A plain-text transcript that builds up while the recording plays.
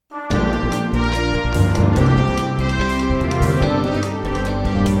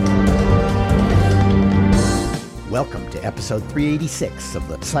to episode 386 of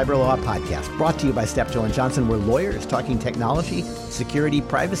the Cyber Law Podcast, brought to you by Steptoe & Johnson. We're lawyers talking technology, security,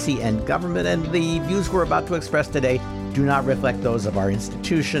 privacy, and government, and the views we're about to express today do not reflect those of our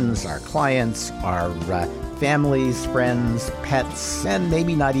institutions, our clients, our families, friends, pets, and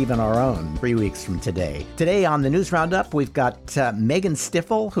maybe not even our own 3 weeks from today. Today on the News Roundup, we've got Megan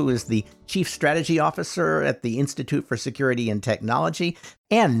Stiffel, who is the Chief Strategy Officer at the Institute for Security and Technology,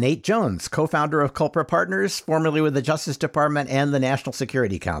 and Nate Jones, co-founder of Culper Partners, formerly with the Justice Department and the National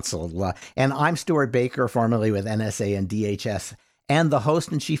Security Council. And I'm Stuart Baker, formerly with NSA and DHS, and the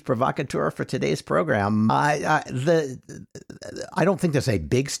host and chief provocateur for today's program. I don't think there's a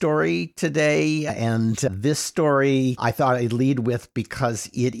big story today, and this story I thought I'd lead with because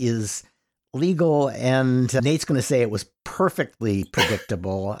it is legal, and Nate's going to say it was perfectly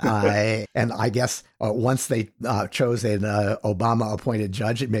predictable. And I guess once they chose an Obama-appointed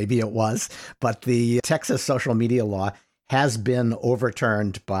judge, maybe it was, but the Texas social media law has been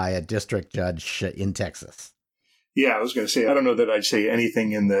overturned by a district judge in Texas. Yeah, I was going to say, I don't know that I'd say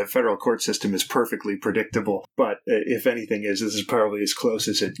anything in the federal court system is perfectly predictable, but if anything this is probably as close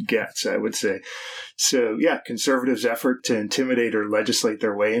as it gets, I would say. So yeah, conservatives' effort to intimidate or legislate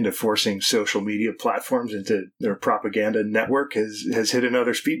their way into forcing social media platforms into their propaganda network has hit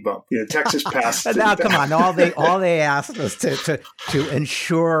another speed bump. You know, Texas passed. Now, come on, all they asked was to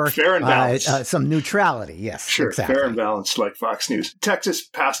ensure fair and balanced. Some neutrality. Yes, sure, exactly. Fair and balanced, like Fox News. Texas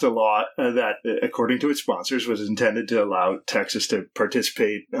passed a law that, according to its sponsors, was intended to allow Texas to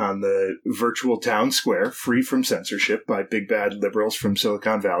participate on the virtual town square, free from censorship by big bad liberals from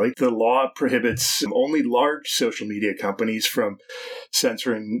Silicon Valley. The law prohibits only large social media companies from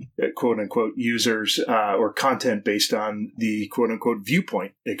censoring quote unquote users or content based on the quote unquote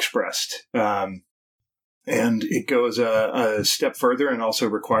viewpoint expressed. And it goes a step further and also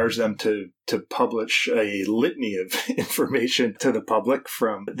requires them to publish a litany of information to the public,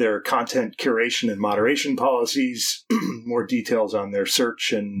 from their content curation and moderation policies, more details on their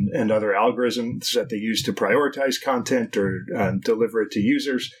search and other algorithms that they use to prioritize content or deliver it to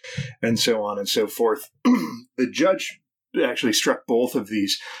users, and so on and so forth. The judge actually struck both of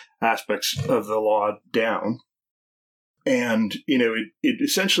these aspects of the law down. And, you know, it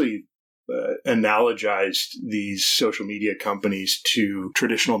essentially analogized these social media companies to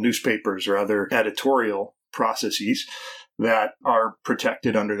traditional newspapers or other editorial processes that are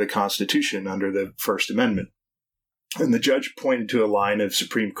protected under the Constitution, under the First Amendment. And the judge pointed to a line of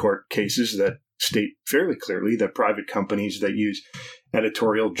Supreme Court cases that state fairly clearly that private companies that use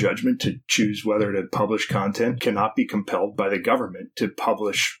editorial judgment to choose whether to publish content cannot be compelled by the government to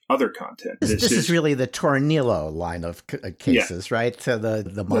publish other content. This is really the Tornillo line of cases, right? To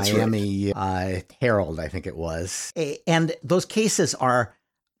the Miami Herald, I think it was. And those cases are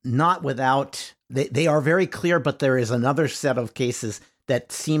not without, they are very clear, but there is another set of cases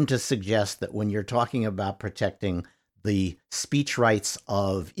that seem to suggest that when you're talking about protecting the speech rights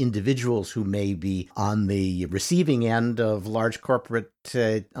of individuals who may be on the receiving end of large corporate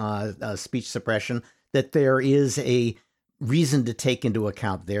speech suppression, that there is a reason to take into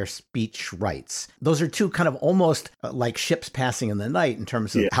account their speech rights. Those are two kind of almost like ships passing in the night in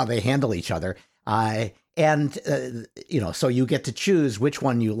terms of how they handle each other. So you get to choose which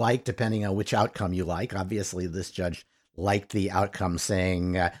one you like depending on which outcome you like. Obviously, this judge liked the outcome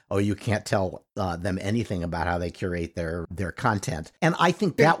saying, you can't tell them anything about how they curate their content. And I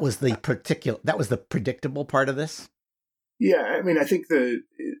think that was the predictable part of this. Yeah, I mean, I think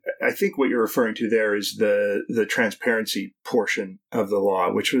what you're referring to there is the transparency portion of the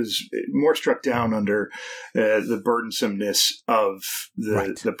law, which was more struck down under the burdensomeness of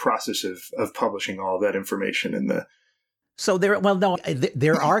the process of publishing all of that information in the. So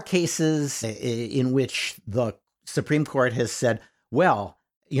there are cases in which the Supreme Court has said, well,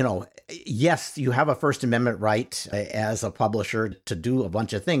 you know, yes, you have a First Amendment right as a publisher to do a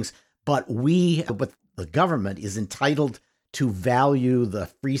bunch of things, but the government is entitled to value the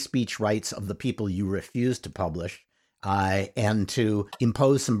free speech rights of the people you refuse to publish and to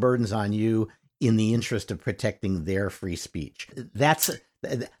impose some burdens on you in the interest of protecting their free speech.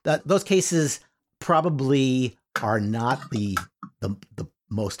 Those cases probably are not the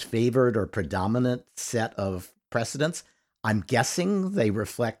most favored or predominant set of precedents. I'm guessing they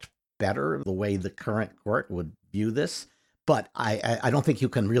reflect better the way the current court would view this, but I don't think you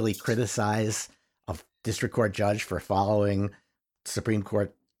can really criticize a district court judge for following Supreme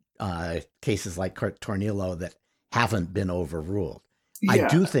Court cases like Tornillo that haven't been overruled. I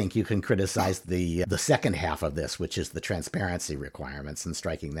do think you can criticize the second half of this, which is the transparency requirements and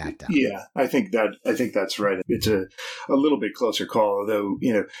striking that down. Yeah, I think that's right. It's a little bit closer call, although,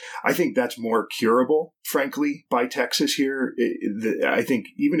 I think that's more curable, frankly, by Texas here. I think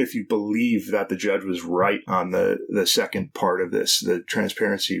even if you believe that the judge was right on the second part of this, the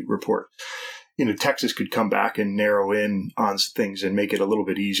transparency report, Texas could come back and narrow in on things and make it a little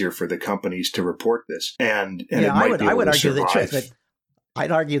bit easier for the companies to report this. And it might be able to survive.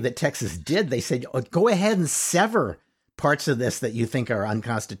 I'd argue that Texas did. They said, go ahead and sever parts of this that you think are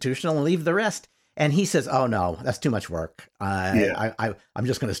unconstitutional and leave the rest. And he says, oh, no, that's too much work. I'm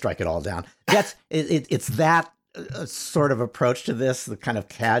just going to strike it all down. That's it's that sort of approach to this, the kind of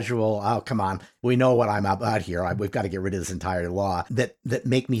casual, oh, come on, we know what I'm about here. We've got to get rid of this entire law that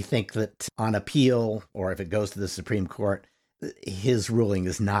make me think that on appeal, or if it goes to the Supreme Court, his ruling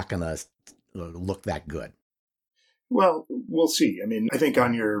is not going to look that good. Well, we'll see. I mean, I think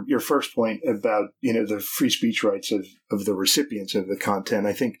on your first point about, the free speech rights of the recipients of the content,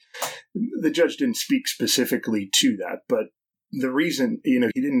 I think the judge didn't speak specifically to that. But the reason, he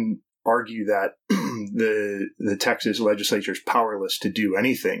didn't argue that the Texas legislature is powerless to do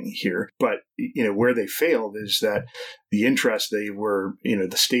anything here. But, where they failed is that the interests they were,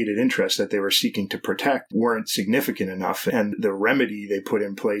 the stated interests that they were seeking to protect weren't significant enough. And the remedy they put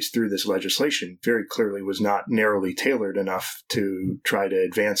in place through this legislation very clearly was not narrowly tailored enough to try to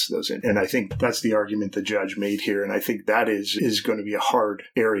advance those. And I think that's the argument the judge made here. And I think that is going to be a hard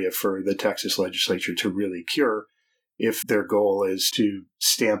area for the Texas legislature to really cure if their goal is to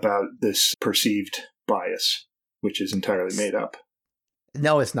stamp out this perceived bias, which is entirely made up.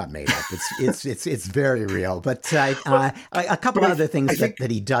 No, it's not made up. It's very real. But a couple other things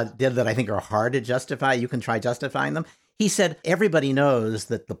that he did that I think are hard to justify. You can try justifying them. He said everybody knows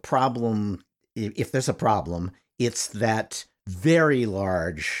that the problem, if there's a problem, it's that very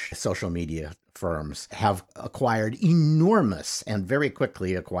large social media firms have acquired enormous and very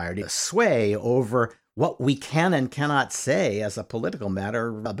quickly acquired sway over what we can and cannot say as a political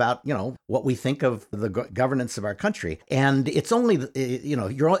matter about, what we think of the governance of our country. And it's only,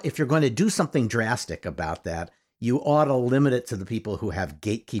 if you're going to do something drastic about that, you ought to limit it to the people who have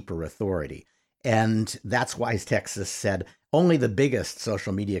gatekeeper authority. And that's why Texas said only the biggest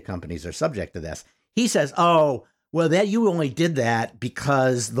social media companies are subject to this. He says, oh, well, that you only did that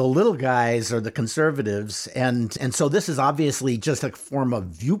because the little guys are the conservatives. And so this is obviously just a form of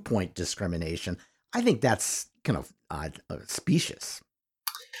viewpoint discrimination. I think that's kind of specious.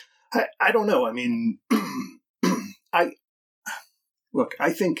 I don't know. I mean, I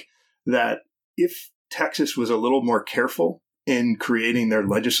think that if Texas was a little more careful in creating their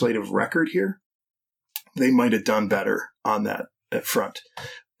legislative record here, they might have done better on that front.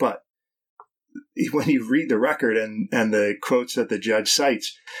 But when you read the record and the quotes that the judge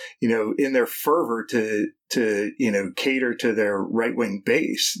cites, in their fervor to cater to their right-wing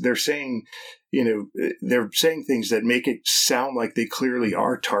base, they're saying things that make it sound like they clearly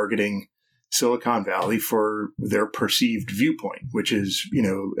are targeting Silicon Valley for their perceived viewpoint, which is,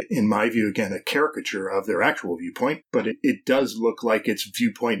 in my view, again, a caricature of their actual viewpoint, but it does look like it's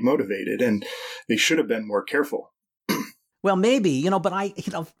viewpoint motivated, and they should have been more careful. Well, maybe,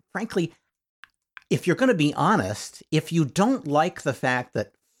 but frankly, if you're going to be honest, if you don't like the fact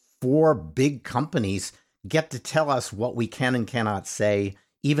that 4 big companies get to tell us what we can and cannot say,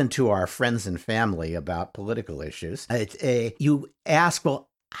 even to our friends and family about political issues, you ask, well,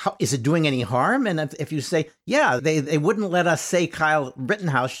 how, is it doing any harm? And if you say, yeah, they wouldn't let us say Kyle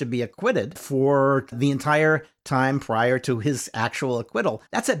Rittenhouse should be acquitted for the entire time prior to his actual acquittal,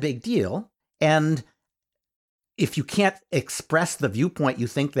 that's a big deal. And if you can't express the viewpoint you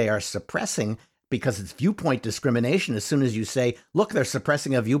think they are suppressing, because it's viewpoint discrimination, as soon as you say, look, they're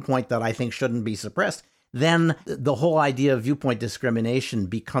suppressing a viewpoint that I think shouldn't be suppressed, then the whole idea of viewpoint discrimination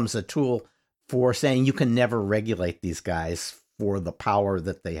becomes a tool for saying you can never regulate these guys for the power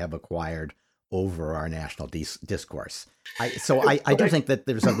that they have acquired over our national discourse. I do think that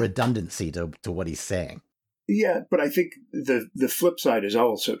there's a redundancy to what he's saying. Yeah, but I think the flip side is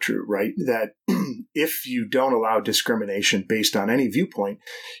also true, right? That if you don't allow discrimination based on any viewpoint,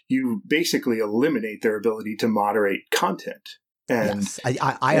 you basically eliminate their ability to moderate content. And yes,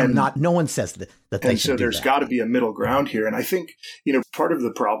 I am not. No one says that they should do that. And so there's got to be a middle ground here. And I think part of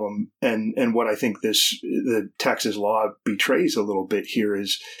the problem, and what I think the Texas law betrays a little bit here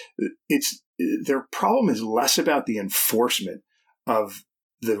is their problem is less about the enforcement of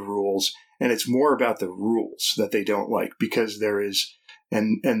the rules, and it's more about the rules that they don't like, because there is,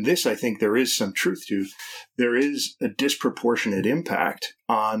 and this I think there is some truth to, there is a disproportionate impact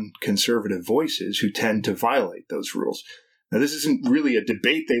on conservative voices who tend to violate those rules. Now, this isn't really a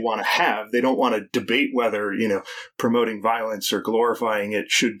debate they want to have. They don't want to debate whether, promoting violence or glorifying it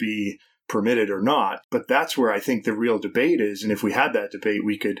should be permitted or not. But that's where I think the real debate is. And if we had that debate,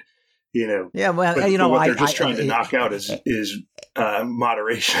 we could, Yeah, well, but what they're just trying to knock out is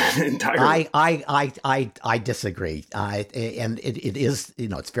moderation entirely. I disagree. And it is,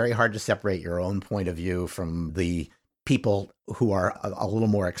 it's very hard to separate your own point of view from the people who are a little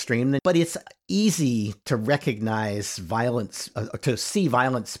more extreme. But it's easy to recognize violence, to see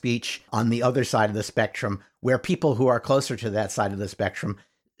violent speech on the other side of the spectrum, where people who are closer to that side of the spectrum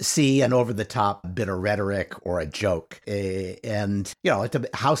see an over-the-top bit of rhetoric or a joke. And,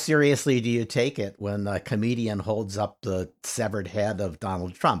 how seriously do you take it when a comedian holds up the severed head of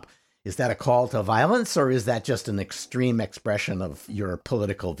Donald Trump? Is that a call to violence, or is that just an extreme expression of your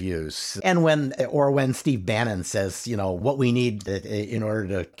political views? And when Steve Bannon says, what we need in order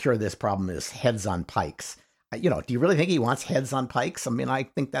to cure this problem is heads on pikes. Do you really think he wants heads on pikes? I mean, I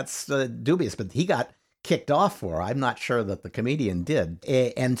think that's dubious, but he got kicked off for. I'm not sure that the comedian did.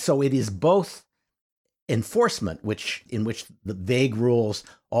 And so it is both enforcement, in which the vague rules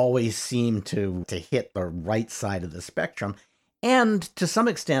always seem to hit the right side of the spectrum, and to some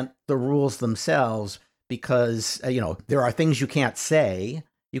extent the rules themselves, because there are things you can't say.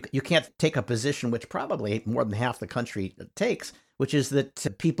 You can't take a position which probably more than half the country takes, which is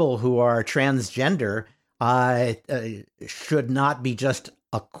that people who are transgender should not be just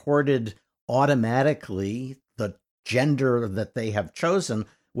accorded automatically the gender that they have chosen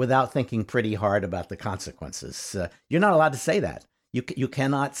without thinking pretty hard about the consequences. You're not allowed to say that. You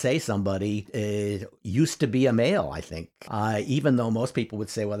cannot say somebody used to be a male, I think, even though most people would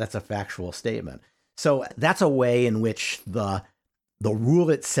say, well, that's a factual statement. So that's a way in which the rule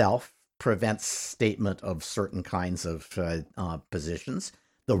itself prevents statement of certain kinds of positions.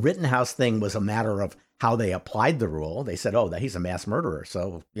 The Rittenhouse thing was a matter of how they applied the rule. They said, that he's a mass murderer,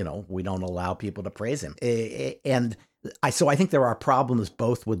 so, we don't allow people to praise him. So I think there are problems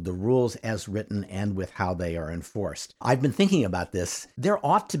both with the rules as written and with how they are enforced. I've been thinking about this. There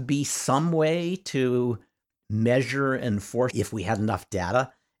ought to be some way to measure and force, if we had enough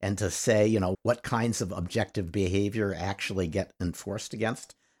data, and to say, what kinds of objective behavior actually get enforced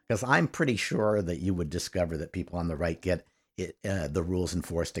against. Because I'm pretty sure that you would discover that people on the right get the rules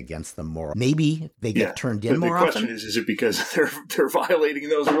enforced against them more. Maybe they get turned in more often. The question is it because they're violating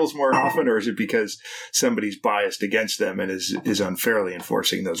those rules more often, or is it because somebody's biased against them and is unfairly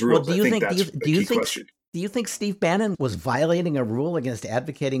enforcing those rules? Well, do you think Steve Bannon was violating a rule against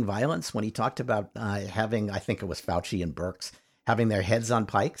advocating violence when he talked about having, I think it was Fauci and Birx, having their heads on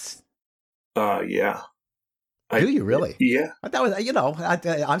pikes? Yeah. Do you really? Yeah. But that was,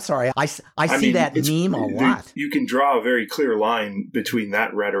 I'm sorry. I see that meme a lot. You can draw a very clear line between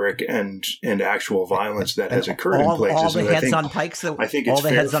that rhetoric and actual violence that has occurred in places. All the heads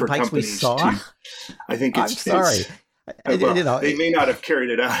on pikes we saw. I think I'm sorry. They may not have carried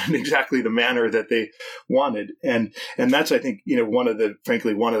it out in exactly the manner that they wanted, and that's, I think, one of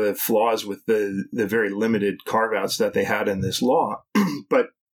the flaws with the very limited carve outs that they had in this law, but.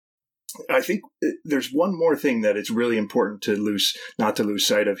 I think there's one more thing that it's really important not to lose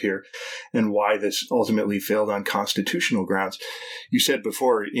sight of here, and why this ultimately failed on constitutional grounds. You said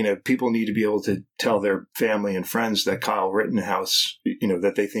before, people need to be able to tell their family and friends that Kyle Rittenhouse,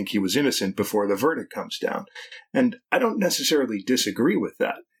 that they think he was innocent before the verdict comes down. And I don't necessarily disagree with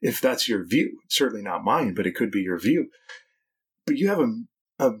that, if that's your view. It's certainly not mine, but it could be your view. But you have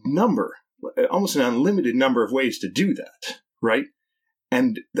a number, almost an unlimited number of ways to do that, right?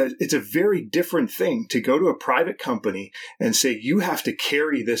 And that it's a very different thing to go to a private company and say, you have to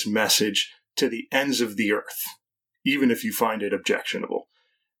carry this message to the ends of the earth, even if you find it objectionable.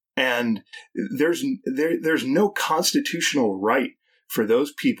 And there's no constitutional right for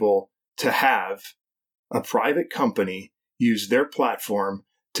those people to have a private company use their platform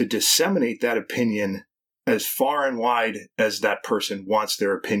to disseminate that opinion as far and wide as that person wants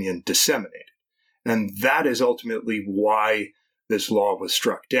their opinion disseminated. And that is ultimately why this law was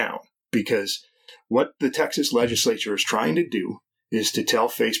struck down, because what the Texas legislature is trying to do is to tell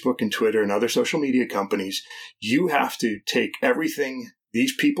Facebook and Twitter and other social media companies, you have to take everything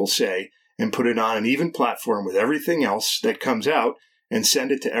these people say and put it on an even platform with everything else that comes out and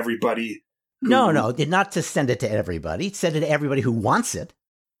send it to everybody. No, not to send it to everybody. Send it to everybody who wants it,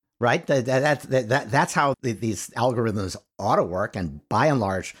 right? That's how these algorithms ought to work, and by and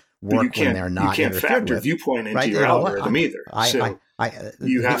large, work when they're not interfered with. You can't factor viewpoint into your algorithm either.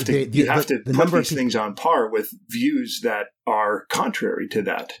 You have to put these things on par with views that are contrary to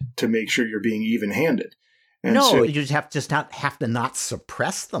that to make sure you're being even-handed. You just have to not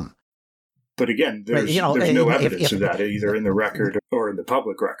suppress them. But again, there's no evidence of that either in the record or in the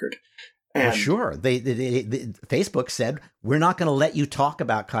public record. And sure, Facebook said, we're not going to let you talk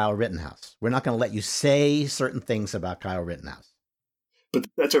about Kyle Rittenhouse. We're not going to let you say certain things about Kyle Rittenhouse. But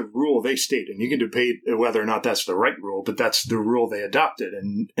that's a rule they state, and you can debate whether or not that's the right rule, but that's the rule they adopted.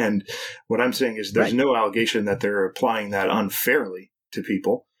 And what I'm saying is there's no allegation that they're applying that unfairly to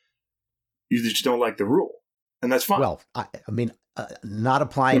people. You just don't like the rule, and that's fine. Well, I mean, not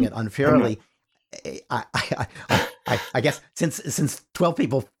applying it unfairly. I guess since 12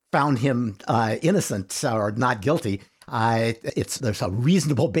 people found him innocent or not guilty, there's a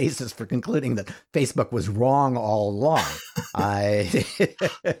reasonable basis for concluding that Facebook was wrong all along. I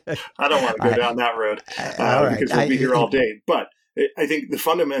don't want to go down that road because we'll be here all day. But I think the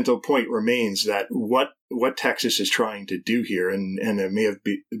fundamental point remains that what Texas is trying to do here, and it may have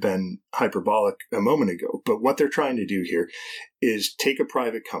been hyperbolic a moment ago, but what they're trying to do here is take a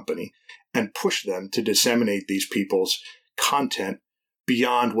private company and push them to disseminate these people's content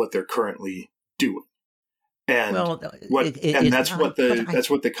beyond what they're currently doing. And that's what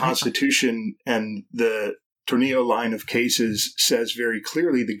the Constitution and the Tornillo line of cases says very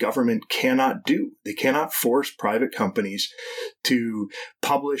clearly the government cannot do. They cannot force private companies to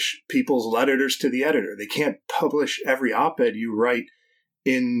publish people's letters to the editor. They can't publish every op-ed you write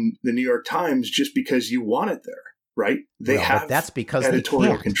in the New York Times just because you want it there, right? But that's because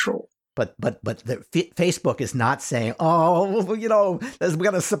editorial control. But Facebook is not saying, we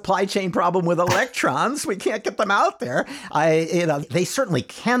got a supply chain problem with electrons. We can't get them out there. They certainly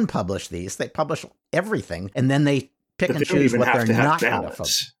can publish these. They publish everything, and then they pick and choose what they're not going to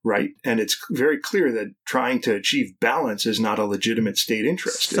publish. Right? And it's very clear that trying to achieve balance is not a legitimate state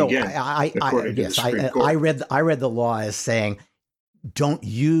interest. So again, I read the law as saying, don't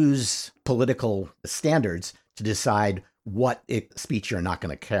use political standards to decide what speech you're not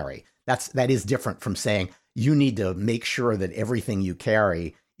going to carry. That is different from saying you need to make sure that everything you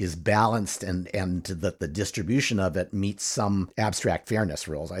carry is balanced and that the distribution of it meets some abstract fairness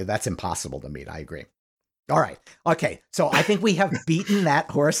rules. That's impossible to meet. I agree. All right. Okay. So I think we have beaten that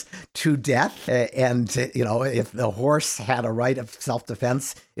horse to death. And, if the horse had a right of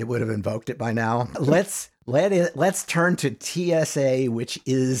self-defense, it would have invoked it by now. Let's turn to TSA, which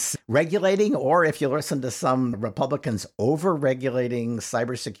is regulating, or if you listen to some Republicans, over-regulating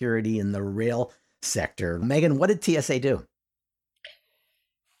cybersecurity in the rail sector. Megan, what did TSA do?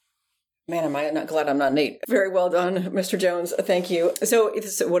 Man, am I not glad I'm not Nate. Very well done, Mr. Jones. Thank you. So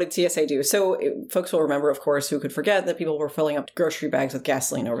what did TSA do? So folks will remember, of course, who could forget that people were filling up grocery bags with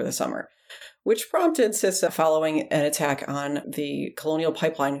gasoline over the summer, which prompted CISA following an attack on the Colonial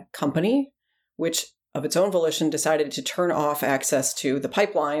Pipeline Company, which of its own volition decided to turn off access to the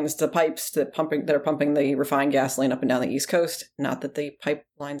pipelines, the pipes that are pumping the refined gasoline up and down the East Coast. Not that the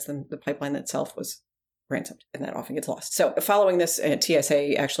pipeline itself was ransomed, and that often gets lost. So following this,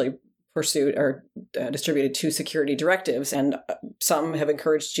 TSA actually pursued or distributed 2 security directives, and some have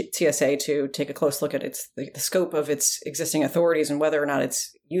encouraged TSA to take a close look at the scope of its existing authorities and whether or not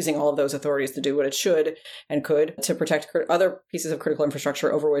it's using all of those authorities to do what it should and could to protect other pieces of critical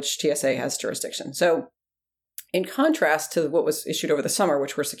infrastructure over which TSA has jurisdiction. So in contrast to what was issued over the summer,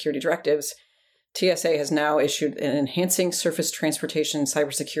 which were security directives, TSA has now issued an Enhancing Surface Transportation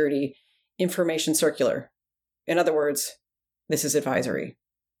Cybersecurity Information Circular. In other words, this is advisory.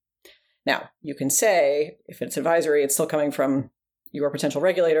 Now, you can say, if it's advisory, it's still coming from your potential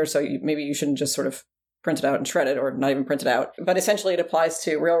regulator, so maybe you shouldn't just sort of print it out and shred it, or not even print it out. But essentially, it applies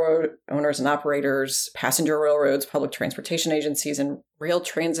to railroad owners and operators, passenger railroads, public transportation agencies, and rail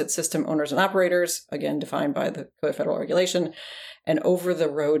transit system owners and operators, again, defined by the Code of Federal Regulation, and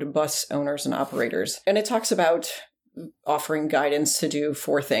over-the-road bus owners and operators. And it talks about offering guidance to do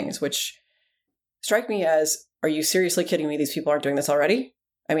 4 things, which strike me as, are you seriously kidding me? These people aren't doing this already?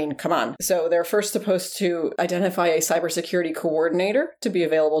 I mean, come on. So they're first supposed to identify a cybersecurity coordinator to be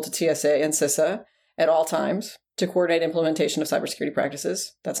available to TSA and CISA at all times to coordinate implementation of cybersecurity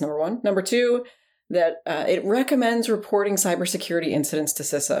practices. That's number 1. Number 2, that it recommends reporting cybersecurity incidents to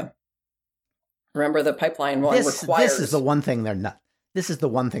CISA. Remember, the pipeline one requires... This is the one thing they're not. This is the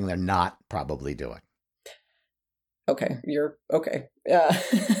one thing they're not probably doing. Okay, you're okay.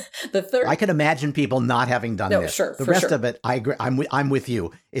 The third, I can imagine people not having done this. Sure, the rest of it, I agree. I'm with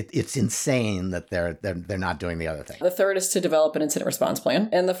you. It's insane that they're not doing the other thing. The third is to develop an incident response plan,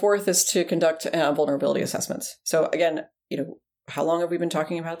 and the fourth is to conduct vulnerability assessments. So again, how long have we been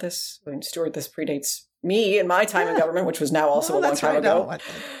talking about this? I mean, Stuart, this predates me and my time in government, which was now also a long time ago.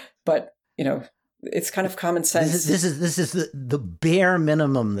 But it's kind of common sense. This is the bare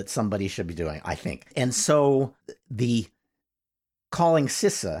minimum that somebody should be doing, I think. And so the calling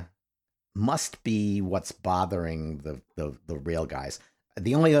CISA must be what's bothering the real guys.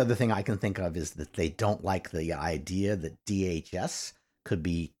 The only other thing I can think of is that they don't like the idea that DHS could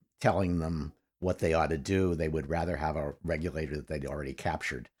be telling them what they ought to do. They would rather have a regulator that they'd already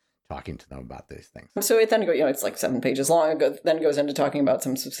captured talking to them about these things. So it then goes, it's like 7 pages long. It then goes into talking about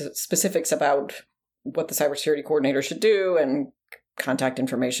some specifics about what the cybersecurity coordinator should do and contact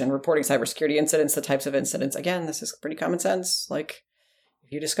information, reporting cybersecurity incidents, the types of incidents. Again, this is pretty common sense. Like,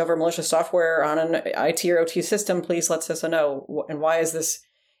 if you discover malicious software on an IT or OT system, please let CISA know. And why is this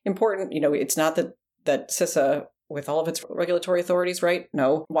important? It's not that CISA, with all of its regulatory authorities, right,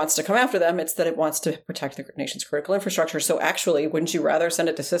 wants to come after them. It's that it wants to protect the nation's critical infrastructure. So actually, wouldn't you rather send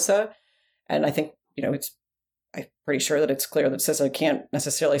it to CISA? And I think, I'm pretty sure that it's clear that CISA can't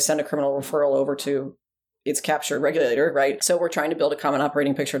necessarily send a criminal referral over to its captured regulator, right? So we're trying to build a common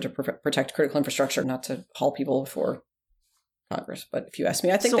operating picture to protect critical infrastructure, not to haul people before Congress. But if you ask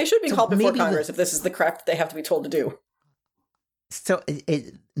me, I think they should be called before Congress if this is the crap they have to be told to do. So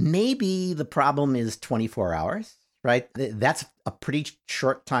maybe the problem is 24 hours, right? That's a pretty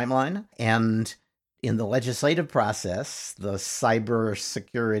short timeline. And in the legislative process, the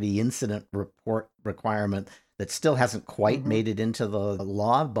cybersecurity incident report requirement that still hasn't quite made it into the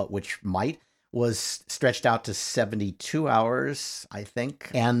law, but which might, was stretched out to 72 hours, I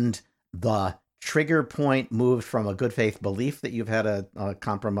think. And the trigger point moved from a good faith belief that you've had a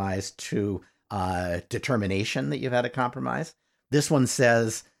compromise to determination that you've had a compromise. This one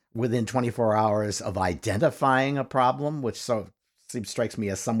says within 24 hours of identifying a problem, which strikes me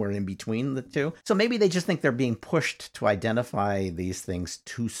as somewhere in between the two. So maybe they just think they're being pushed to identify these things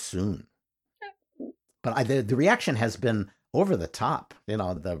too soon. But the reaction has been over the top.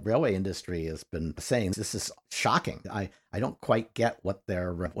 The railway industry has been saying this is shocking. I don't quite get what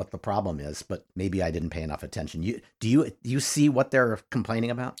the problem is, but maybe I didn't pay enough attention. Do you see what they're complaining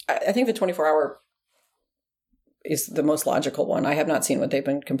about? I think the 24-hour is the most logical one. I have not seen what they've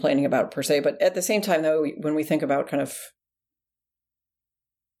been complaining about per se, but at the same time, though, when we think about kind of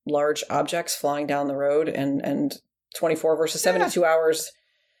large objects flying down the road and 24 versus 72 hours,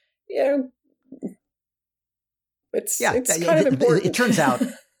 it's kind of important. It turns out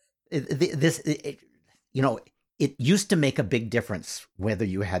it used to make a big difference whether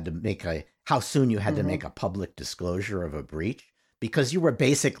you had to how soon you had to make a public disclosure of a breach, because you were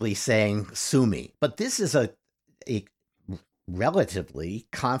basically saying, sue me. But this is a relatively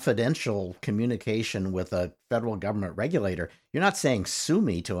confidential communication with a federal government regulator. You're not saying sue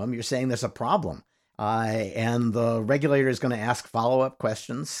me to them. You're saying there's a problem. And the regulator is going to ask follow-up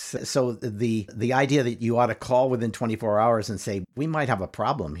questions. So the idea that you ought to call within 24 hours and say, we might have a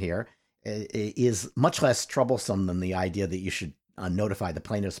problem here, is much less troublesome than the idea that you should notify the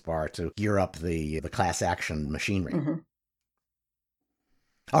plaintiff's bar to gear up the class action machinery.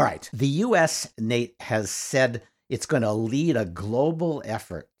 All right. The U.S., Nate, has said it's going to lead a global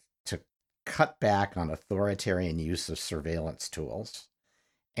effort to cut back on authoritarian use of surveillance tools.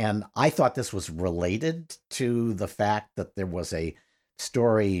 And I thought this was related to the fact that there was a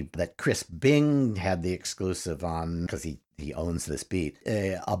story that Chris Bing had the exclusive on, because he owns this beat,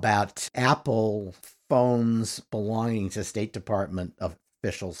 about Apple phones belonging to State Department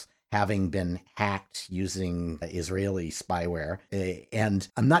officials having been hacked using Israeli spyware. And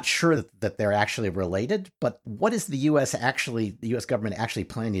I'm not sure that they're actually related, but what is the U.S. government actually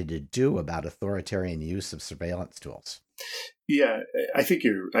planning to do about authoritarian use of surveillance tools? Yeah, I think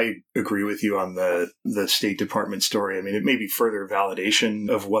I agree with you on the State Department story. I mean, it may be further validation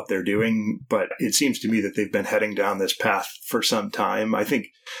of what they're doing, but it seems to me that they've been heading down this path for some time. I think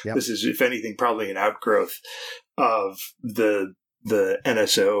this is, if anything, probably an outgrowth of the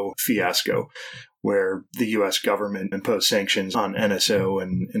NSO fiasco, where the U.S. government imposed sanctions on NSO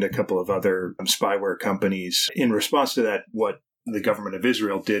and a couple of other spyware companies. In response to that, what the government of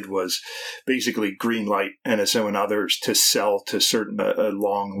Israel did was basically greenlight NSO and others to sell to a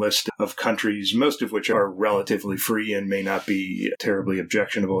long list of countries, most of which are relatively free and may not be terribly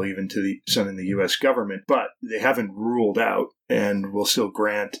objectionable even to some in the U.S. government. But they haven't ruled out and will still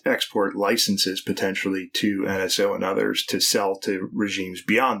grant export licenses potentially to NSO and others to sell to regimes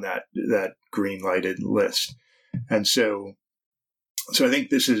beyond that green-lighted list. And so I think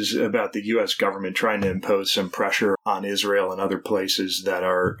this is about the U.S. government trying to impose some pressure on Israel and other places that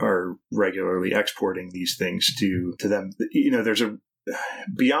are regularly exporting these things to them. There's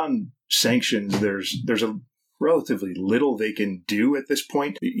beyond sanctions, there's a relatively little they can do at this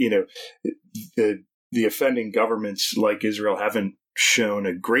point. The offending governments like Israel haven't shown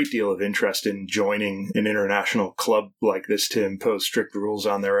a great deal of interest in joining an international club like this to impose strict rules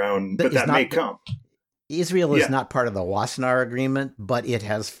on their own, but that may come. Israel is Yeah. not part of the Wassenaar Agreement, but it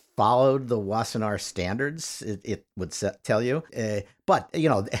has followed the Wassenaar standards, it would tell you. But,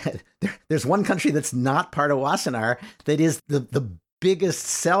 there's one country that's not part of Wassenaar that is the biggest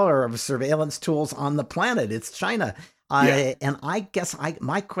seller of surveillance tools on the planet. It's China. And I guess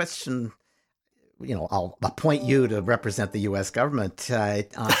my question, I'll appoint you to represent the U.S. government.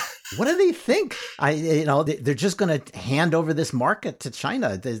 What do they think? They're just going to hand over this market to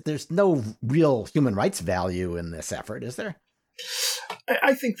China. There's no real human rights value in this effort, is there?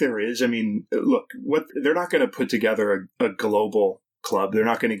 I think there is. I mean, look, they're not going to put together a global club. They're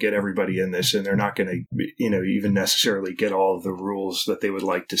not going to get everybody in this, and they're not going to, even necessarily get all of the rules that they would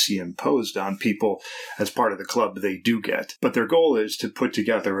like to see imposed on people as part of the club they do get. But their goal is to put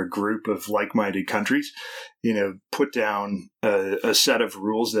together a group of like-minded countries, put down a set of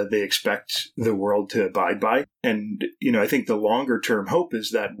rules that they expect the world to abide by. And, I think the longer term hope is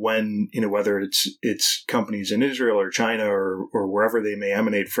that when, whether it's companies in Israel or China or wherever they may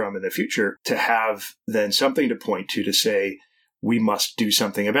emanate from in the future, to have then something to point to say, we must do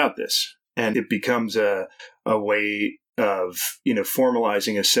something about this. And it becomes a way of,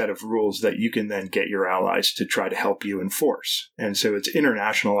 formalizing a set of rules that you can then get your allies to try to help you enforce. And so it's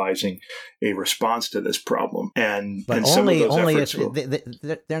internationalizing a response to this problem. But only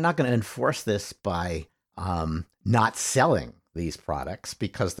they're not going to enforce this by not selling these products,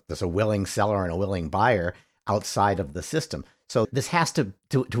 because there's a willing seller and a willing buyer outside of the system. So this has to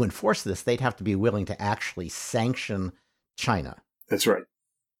enforce this, they'd have to be willing to actually sanction China. That's right.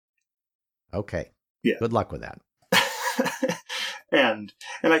 Okay. Yeah. Good luck with that. And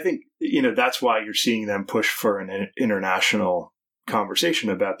I think, that's why you're seeing them push for an international conversation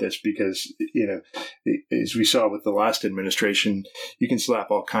about this, because, as we saw with the last administration, you can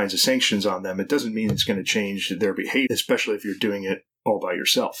slap all kinds of sanctions on them. It doesn't mean it's going to change their behavior, especially if you're doing it all by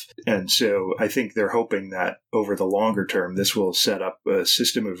yourself. And so I think they're hoping that over the longer term, this will set up a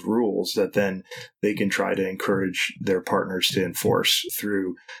system of rules that then they can try to encourage their partners to enforce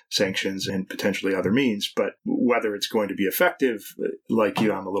through sanctions and potentially other means. But whether it's going to be effective, like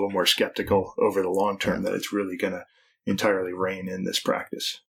you, I'm a little more skeptical over the long term that it's really going to entirely rein in this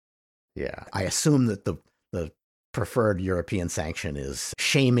practice. Yeah. I assume that the preferred European sanction is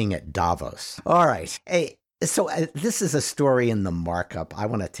shaming at Davos. All right. Hey, so this is a story in the markup. I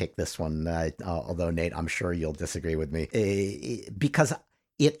want to take this one, although, Nate, I'm sure you'll disagree with me, because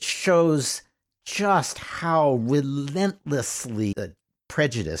it shows just how relentlessly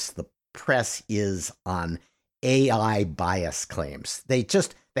prejudiced the press is on AI bias claims. They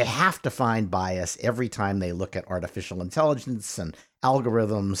have to find bias every time they look at artificial intelligence and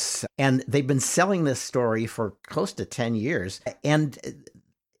algorithms. And they've been selling this story for close to 10 years. And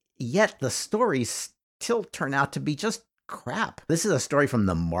yet the stories still turn out to be just crap. This is a story from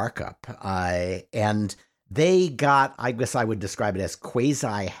the markup. And they got, I guess I would describe it as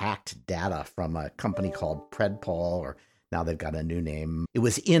quasi-hacked data from a company called Predpol, or now they've got a new name. It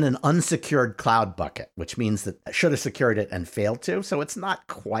was in an unsecured cloud bucket, which means that I should have secured it and failed to. So it's not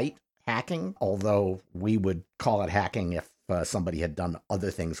quite hacking, although we would call it hacking if somebody had done other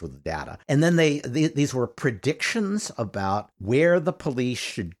things with the data. And then these were predictions about where the police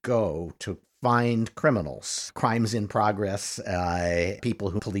should go to find criminals, crimes in progress, people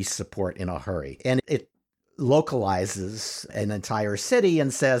who police support in a hurry. And it localizes an entire city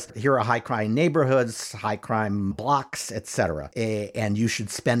and says, here are high crime neighborhoods, high crime blocks, etc. And you should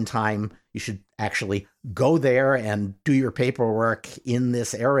spend time, you should actually go there and do your paperwork in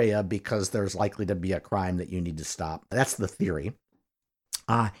this area because there's likely to be a crime that you need to stop. That's the theory.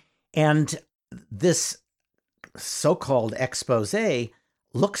 And this so-called expose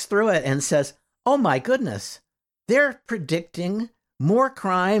looks through it and says, oh my goodness, they're predicting more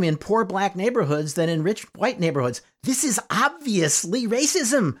crime in poor black neighborhoods than in rich white neighborhoods. This is obviously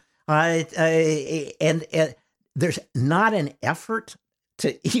racism. And there's not an effort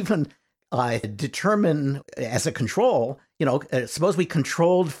to even determine as a control, suppose we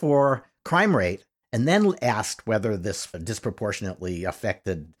controlled for crime rate and then asked whether this disproportionately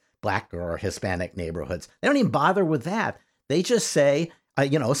affected black or Hispanic neighborhoods. They don't even bother with that. They just say,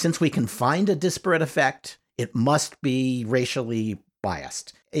 since we can find a disparate effect, it must be racially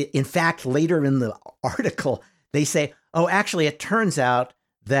biased. In fact, later in the article, they say, oh, actually, it turns out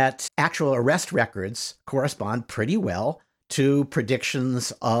that actual arrest records correspond pretty well to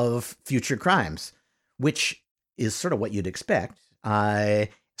predictions of future crimes, which is sort of what you'd expect.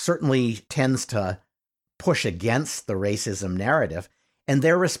 Certainly tends to push against the racism narrative. And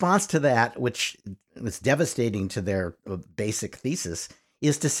their response to that, which was devastating to their basic thesis,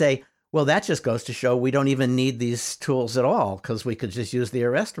 is to say, well, that just goes to show we don't even need these tools at all because we could just use the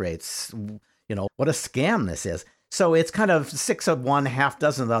arrest rates. what a scam this is. So it's kind of 6 of one, half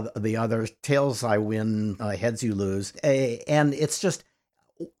dozen of the other. Tails I win, heads you lose. And it's just,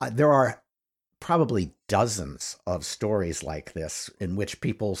 there are probably dozens of stories like this in which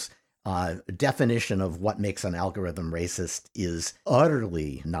people's definition of what makes an algorithm racist is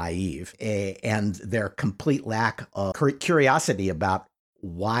utterly naive, and their complete lack of curiosity about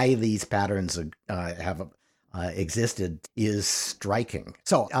why these patterns have existed is striking.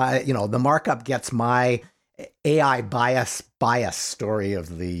 So, the markup gets my AI bias story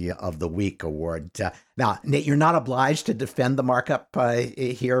of the week award. Now, Nate, you're not obliged to defend the markup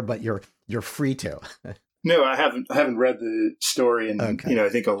here, but you're free to. No, I haven't read the story, and okay. I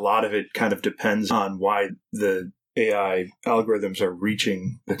think a lot of it kind of depends on why the AI algorithms are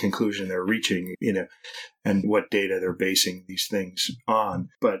reaching the conclusion they're reaching, and what data they're basing these things on.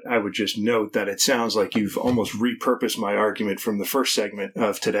 But I would just note that it sounds like you've almost repurposed my argument from the first segment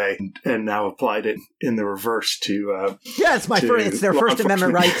of today and now applied it in the reverse to it's their First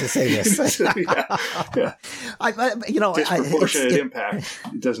Amendment right to say this. yeah. Disproportionate impact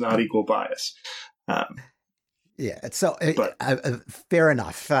does not equal bias. So fair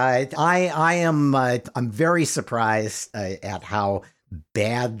enough. I'm very surprised at how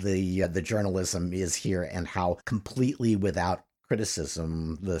bad the journalism is here, and how completely without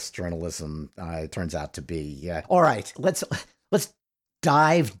criticism this journalism turns out to be. All right, let's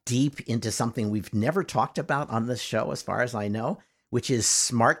dive deep into something we've never talked about on this show, as far as I know, which is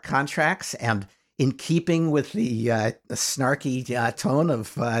smart contracts. And in keeping with the snarky tone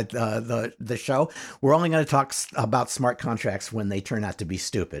of the show, we're only going to talk about smart contracts when they turn out to be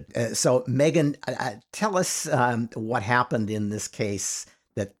stupid. So, Megan, tell us what happened in this case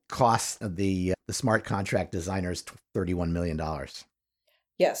that cost the smart contract designers $31 million.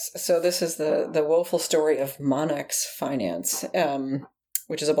 Yes. So this is the woeful story of Monex Finance,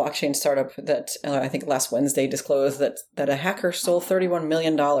 which is a blockchain startup that I think last Wednesday disclosed that a hacker stole $31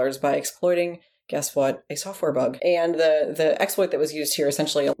 million by exploiting, guess what, a software bug. And the exploit that was used here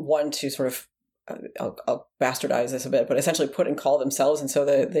essentially one to sort of, I'll bastardize this a bit, but essentially put and call themselves. And so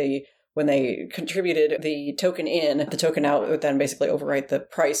when they contributed the token in, the token out would then basically overwrite the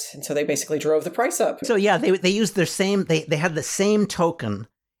price. And so they basically drove the price up. So yeah, they used their same, they had the same token.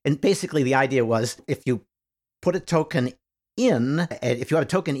 And basically the idea was, if you put a token in, if you have a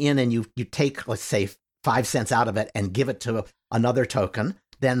token in and you take, let's say, 5 cents out of it and give it to another token,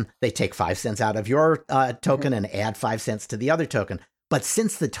 then they take 5 cents out of your token and add 5 cents to the other token. But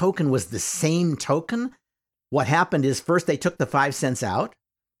since the token was the same token, what happened is first they took the 5 cents out,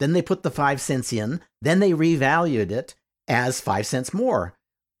 then they put the 5 cents in, then they revalued it as 5 cents more.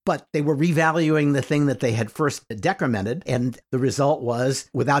 But they were revaluing the thing that they had first decremented, and the result was,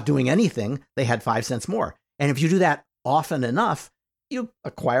 without doing anything, they had 5 cents more. And if you do that often enough, you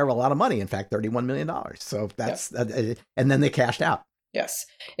acquire a lot of money. In fact, $31 million. So that's, and then they cashed out. Yes.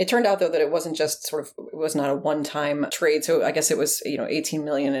 It turned out, though, that it wasn't just it was not a one-time trade. So I guess it was, 18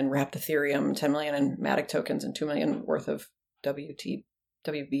 million in wrapped Ethereum, 10 million in Matic tokens, and 2 million worth of WBDC.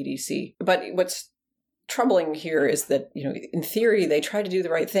 But what's troubling here is that, in theory, they try to do the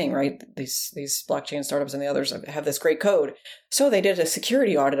right thing, right? These blockchain startups and the others have this great code. So they did a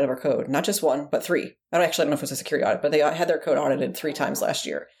security audit of our code, not just one, but 3. I don't know if it was a security audit, but they had their code audited 3 times last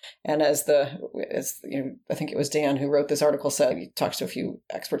year. And as I think it was Dan who wrote this article said, he talks to a few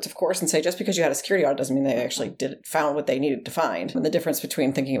experts, of course, and say, just because you had a security audit doesn't mean they actually found what they needed to find. And the difference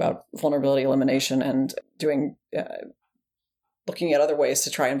between thinking about vulnerability elimination and looking at other ways to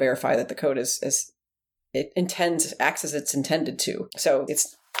try and verify that the code acts as it's intended to. So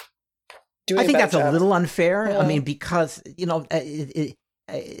it's doing I think that's job. A little unfair. I mean, because,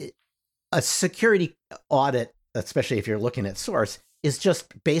 a security audit, especially if you're looking at source, is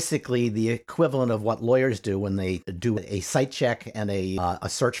just basically the equivalent of what lawyers do when they do a site check and a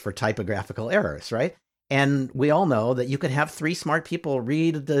search for typographical errors, right? And we all know that you could have 3 smart people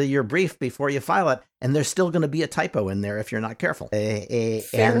read your brief before you file it, and there's still going to be a typo in there if you're not careful. Fair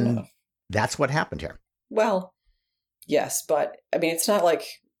and enough. That's what happened here. Well, yes, but I mean, it's not like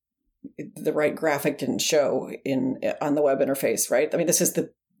the right graphic didn't show on the web interface, right? I mean, this is the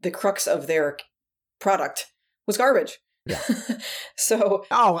crux of their product was garbage. Yeah. So.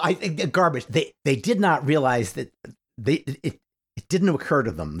 I think garbage. They did not realize that it didn't occur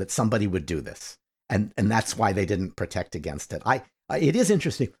to them that somebody would do this, and that's why they didn't protect against it. It is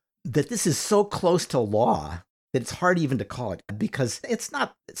interesting that this is so close to law that it's hard even to call it, because it's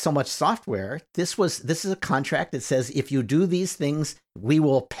not so much software. This is a contract that says, if you do these things, we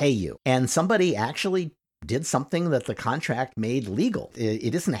will pay you. And somebody actually did something that the contract made legal.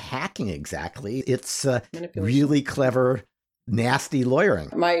 It isn't hacking exactly. It's really clever nasty lawyering.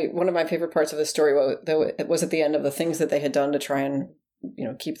 One of my favorite parts of the story, though, it was at the end of the things that they had done to try and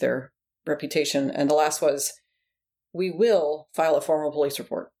keep their reputation. And the last was, we will file a formal police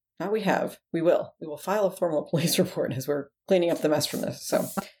report. Not we have. We will. We will file a formal police report as we're cleaning up the mess from this. So,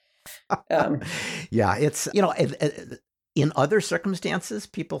 yeah, it's, in other circumstances,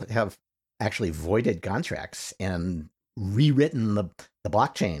 people have actually voided contracts and rewritten the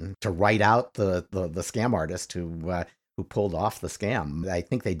blockchain to write out the scam artist who pulled off the scam. I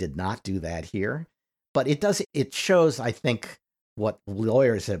think they did not do that here, but it shows, I think, what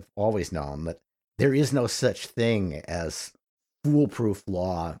lawyers have always known, that there is no such thing as foolproof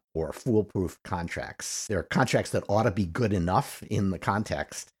law or foolproof contracts. There are contracts that ought to be good enough in the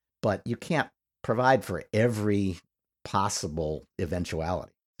context, but you can't provide for every possible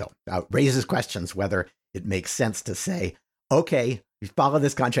eventuality. So it raises questions whether it makes sense to say, okay, you follow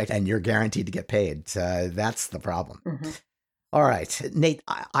this contract and you're guaranteed to get paid. That's the problem. Mm-hmm. All right, Nate,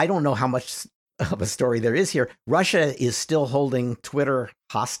 I don't know how much of a story there is here. Russia is still holding Twitter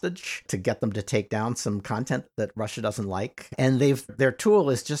hostage to get them to take down some content that Russia doesn't like. And their tool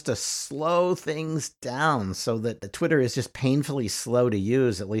is just to slow things down so that Twitter is just painfully slow to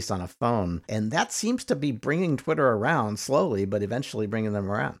use, at least on a phone. And that seems to be bringing Twitter around slowly, but eventually bringing them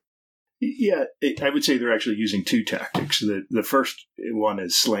around. Yeah, I would say they're actually using two tactics. The first one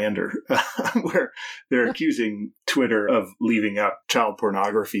is slander, where they're accusing Twitter of leaving out child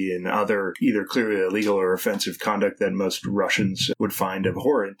pornography and other either clearly illegal or offensive conduct that most Russians would find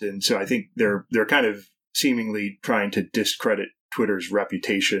abhorrent. And so I think they're kind of seemingly trying to discredit Twitter's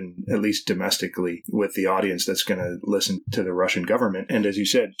reputation, at least domestically, with the audience that's going to listen to the Russian government. And as you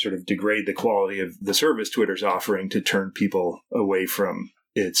said, sort of degrade the quality of the service Twitter's offering to turn people away from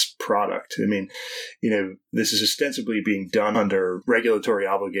its product. I mean, this is ostensibly being done under regulatory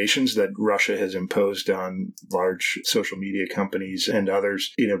obligations that Russia has imposed on large social media companies and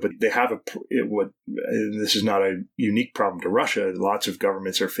others, but they have this is not a unique problem to Russia. Lots of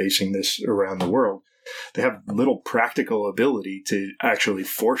governments are facing this around the world. They have little practical ability to actually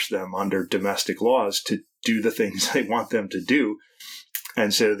force them under domestic laws to do the things they want them to do.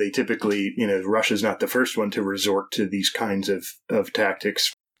 And so they typically, Russia's not the first one to resort to these kinds of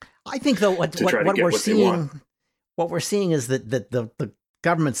tactics. I think, though, what we're seeing is that the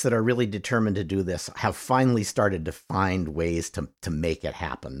governments that are really determined to do this have finally started to find ways to make it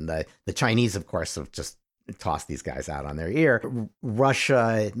happen. The Chinese, of course, have just tossed these guys out on their ear.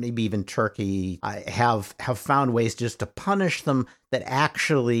 Russia, maybe even Turkey, have found ways just to punish them that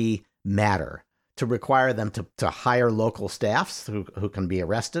actually matter, to require them to hire local staffs who can be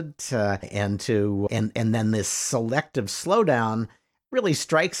arrested, and then this selective slowdown really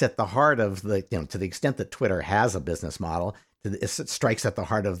strikes at the heart of to the extent that Twitter has a business model, it strikes at the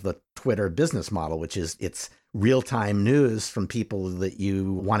heart of the Twitter business model, which is it's real-time news from people that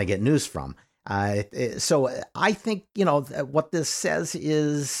you want to get news from. So I think, what this says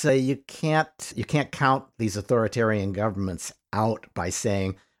is you can't count these authoritarian governments out by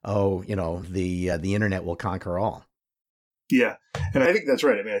saying, oh, the internet will conquer all. Yeah. And I think that's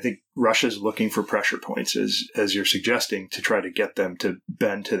right. I mean, I think Russia's looking for pressure points, as you're suggesting, to try to get them to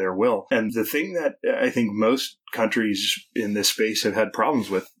bend to their will. And the thing that I think most countries in this space have had problems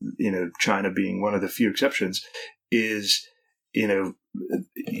with, China being one of the few exceptions, is,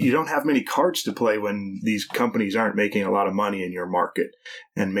 you don't have many cards to play when these companies aren't making a lot of money in your market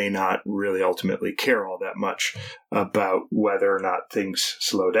and may not really ultimately care all that much about whether or not things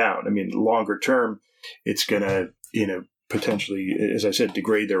slow down. I mean, longer term, it's going to, potentially, as I said,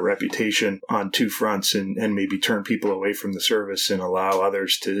 degrade their reputation on two fronts and maybe turn people away from the service and allow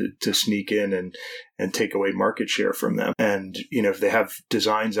others to sneak in and take away market share from them. And, if they have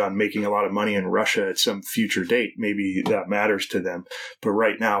designs on making a lot of money in Russia at some future date, maybe that matters to them. But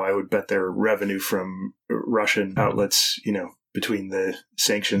right now, I would bet their revenue from Russian outlets, between the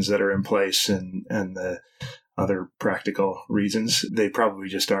sanctions that are in place and the other practical reasons, they probably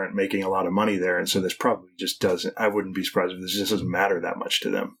just aren't making a lot of money there. And so this probably just doesn't, I wouldn't be surprised if this just doesn't matter that much to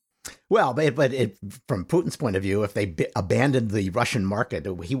them. Well, but from Putin's point of view, if they abandoned the Russian market,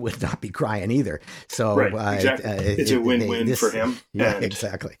 he would not be crying either. So right, exactly. It's a win-win for him. Yeah,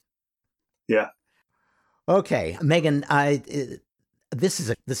 exactly. Yeah. Okay, Megan, this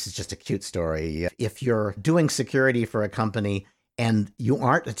is just a cute story. If you're doing security for a company and you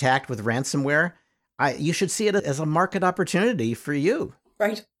aren't attacked with ransomware, you should see it as a market opportunity for you.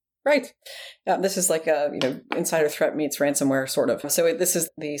 Right. This is like a insider threat meets ransomware, sort of. So this is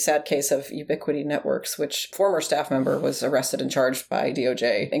the sad case of Ubiquity Networks, which former staff member was arrested and charged by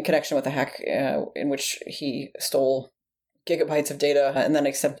DOJ in connection with a hack in which he stole gigabytes of data and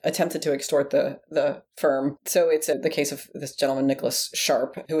then attempted to extort the firm. So it's the case of this gentleman, Nicholas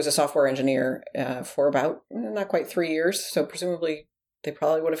Sharp, who was a software engineer for about not quite 3 years. So presumably they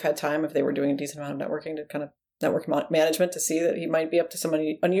probably would have had time if they were doing a decent amount of networking to kind of network management to see that he might be up to some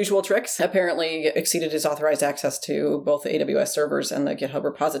unusual tricks. Apparently exceeded his authorized access to both the AWS servers and the GitHub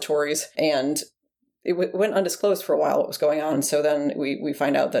repositories. And it went undisclosed for a while what was going on. So then we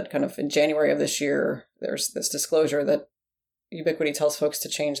find out that kind of in January of this year, there's this disclosure that Ubiquiti tells folks to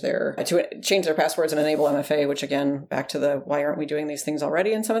change their passwords and enable MFA, which again, back to the why aren't we doing these things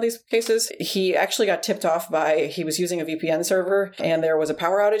already in some of these cases. He actually got tipped off he was using a VPN server and there was a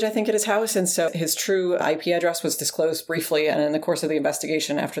power outage, I think, at his house. And so his true IP address was disclosed briefly. And in the course of the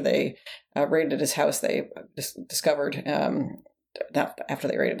investigation, after they raided his house, they discovered, not after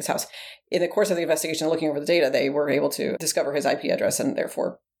they raided his house, in the course of the investigation, looking over the data, they were able to discover his IP address and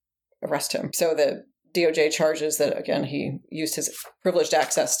therefore arrest him. So the DOJ charges that, again, he used his privileged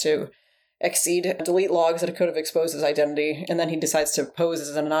access to delete logs that could have exposed his identity, and then he decides to pose as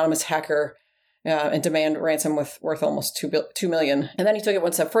an anonymous hacker and demand ransom worth almost $2 million. And then he took it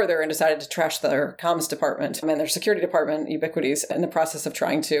one step further and decided to trash their comms department and their security department, Ubiquiti's, in the process of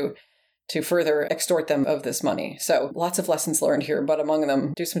trying to further extort them of this money. So lots of lessons learned here, but among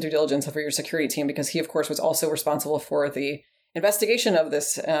them, do some due diligence for your security team, because he, of course, was also responsible for the investigation of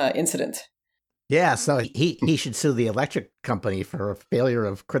this incident. Yeah, so he should sue the electric company for failure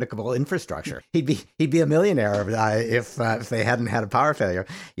of critical infrastructure. He'd be a millionaire if they hadn't had a power failure.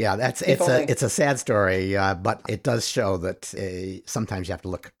 Yeah, it's a sad story, but it does show that sometimes you have to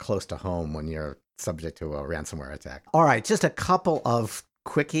look close to home when you're subject to a ransomware attack. All right, just a couple of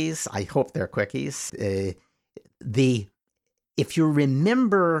quickies. I hope they're quickies. If you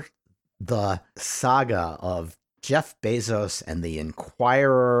remember the saga of Jeff Bezos and the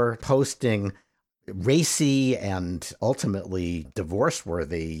Inquirer posting racy and ultimately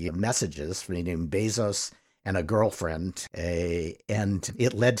divorce-worthy messages between Bezos and a girlfriend, and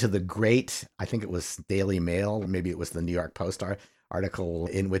it led to the great, I think it was Daily Mail, maybe it was the New York Post article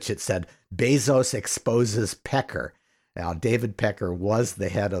in which it said, Bezos exposes Pecker. Now, David Pecker was the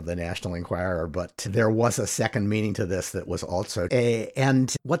head of the National Enquirer, but there was a second meaning to this that was also.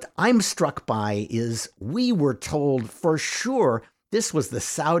 And what I'm struck by is we were told for sure this was the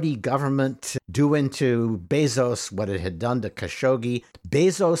Saudi government doing to Bezos what it had done to Khashoggi.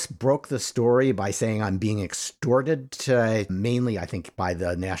 Bezos broke the story by saying, I'm being extorted, mainly, I think, by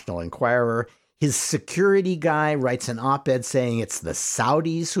the National Enquirer. His security guy writes an op-ed saying it's the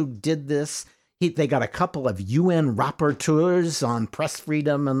Saudis who did this. They got a couple of UN rapporteurs on press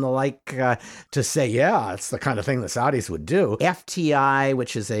freedom and the like to say, yeah, it's the kind of thing the Saudis would do. FTI,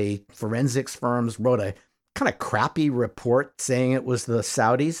 which is a forensics firm, wrote a kind of crappy report saying it was the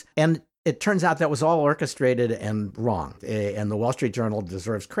Saudis. And it turns out that was all orchestrated and wrong. And the Wall Street Journal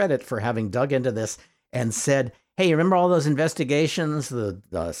deserves credit for having dug into this and said, hey, remember all those investigations?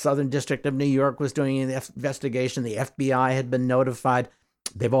 The Southern District of New York was doing an investigation. The FBI had been notified.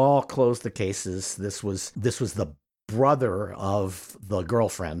 They've all closed the cases. This was the brother of the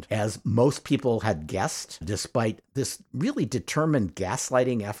girlfriend, as most people had guessed, despite this really determined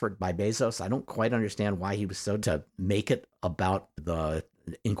gaslighting effort by Bezos. I don't quite understand why he was so to make it about the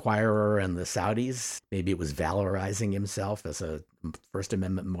Inquirer and the Saudis. Maybe it was valorizing himself as a First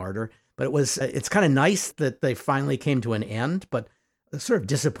Amendment martyr. But it's kind of nice that they finally came to an end, but it's sort of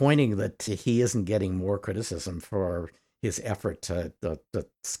disappointing that he isn't getting more criticism for his effort to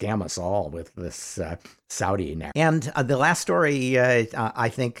scam us all with this Saudi now. And the last story, I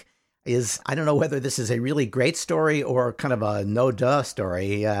think, is, I don't know whether this is a really great story or kind of a no-duh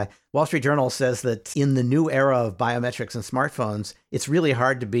story. Wall Street Journal says that in the new era of biometrics and smartphones, it's really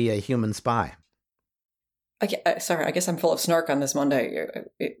hard to be a human spy. Okay, sorry, I guess I'm full of snark on this Monday.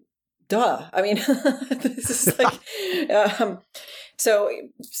 Duh. I mean, this is like...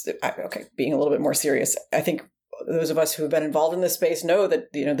 okay, being a little bit more serious, I think those of us who have been involved in this space know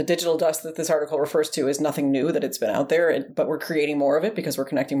that, the digital dust that this article refers to is nothing new, that it's been out there, but we're creating more of it because we're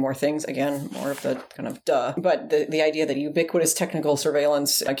connecting more things. Again, more of the kind of duh. But the idea that ubiquitous technical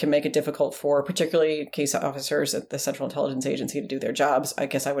surveillance can make it difficult for particularly case officers at the Central Intelligence Agency to do their jobs, I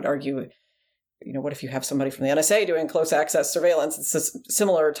guess I would argue, what if you have somebody from the NSA doing close access surveillance? It's a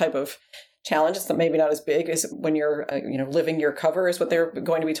similar type of challenge. It's maybe not as big as when you're, living your cover is what they're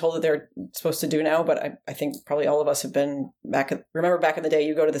going to be told that they're supposed to do now. But I think probably all of us have been remember back in the day,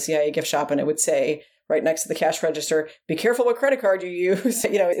 you go to the CIA gift shop and it would say, right next to the cash register. Be careful what credit card you use.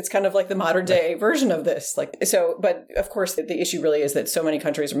 It's kind of like the modern day version of this. But of course, the issue really is that so many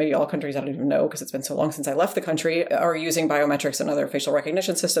countries, or maybe all countries, I don't even know because it's been so long since I left the country, are using biometrics and other facial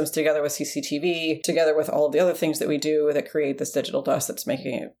recognition systems together with CCTV, together with all of the other things that we do that create this digital dust that's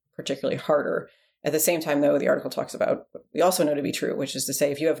making it particularly harder. At the same time, though, the article talks about what we also know to be true, which is to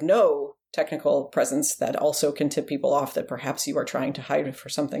say, if you have no technical presence, that also can tip people off that perhaps you are trying to hide for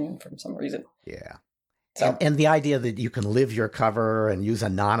something from some reason. Yeah. So. And the idea that you can live your cover and use a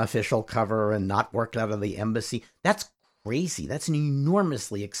non-official cover and not work out of the embassy, that's crazy. That's an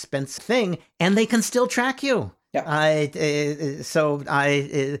enormously expensive thing, and they can still track you. Yeah.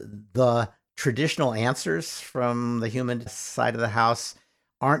 The traditional answers from the human side of the house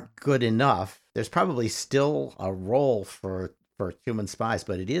aren't good enough. There's probably still a role for human spies,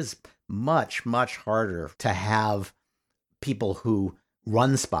 but it is much, much harder to have people who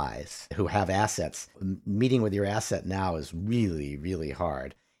run spies, who have assets. Meeting with your asset now is really, really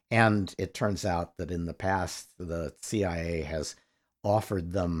hard. And it turns out that in the past, the CIA has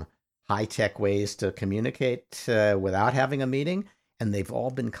offered them high-tech ways to communicate without having a meeting, and they've all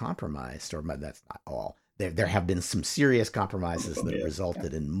been compromised, or that's not all. There have been some serious compromises that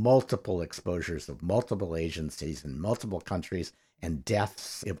resulted in multiple exposures of multiple agencies in multiple countries and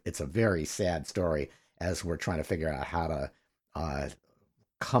deaths. It's a very sad story as we're trying to figure out how to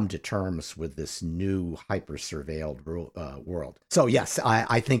come to terms with this new hyper-surveilled world. So yes,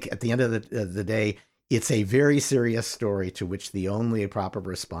 I think at the end of the day, it's a very serious story to which the only proper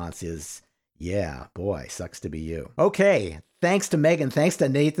response is, yeah, boy, sucks to be you. Okay. Thanks to Megan. Thanks to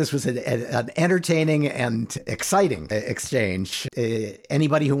Nate. This was an entertaining and exciting exchange.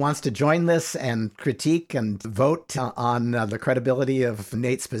 Anybody who wants to join this and critique and vote on the credibility of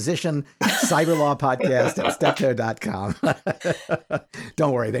Nate's position, cyberlawpodcast at steptoe.com.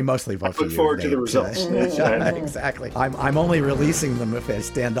 Don't worry, they mostly vote for you. Look forward to the results. Exactly. I'm only releasing them if they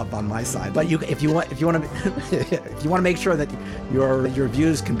stand up on my side. But if you want to make sure that your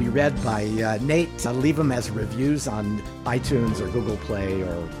views can be read by Nate, leave them as reviews on iTunes or Google Play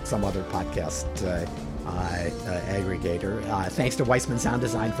or some other podcast aggregator. Thanks to Weissman Sound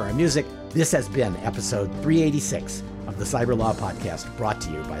Design for our music. This has been episode 386 of the Cyber Law Podcast, brought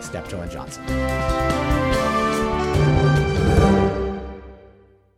to you by Steptoe & Johnson.